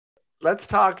let's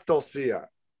talk Dulcea.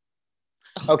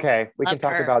 Okay, we Love can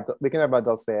talk her. about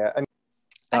Dulcea. I mean,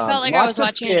 I felt like I was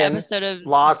lots of watching an skin. episode of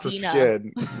Lots of Xena.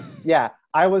 skin. Yeah,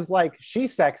 I was like,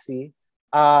 she's sexy.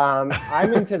 I'm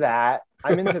into that.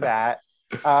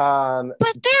 But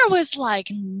there was like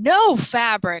no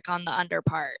fabric on the under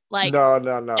part. Like No.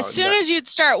 as soon as you'd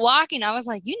start walking, I was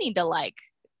like, you need to like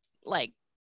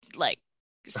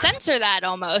censor that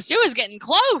almost. It was getting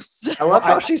close. I love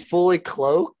how she's fully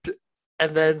cloaked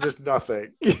and then just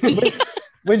nothing.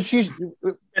 when she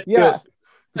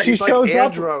shows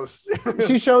Andros. up.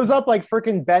 She shows up like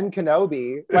freaking Ben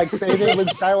Kenobi, like saving Luke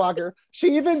Skywalker.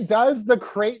 She even does the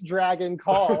crate dragon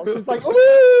call. She's like,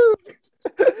 woo!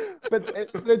 But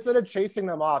instead of chasing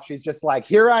them off, she's just like,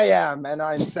 here I am, and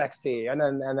I'm sexy. And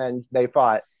then they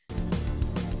fought.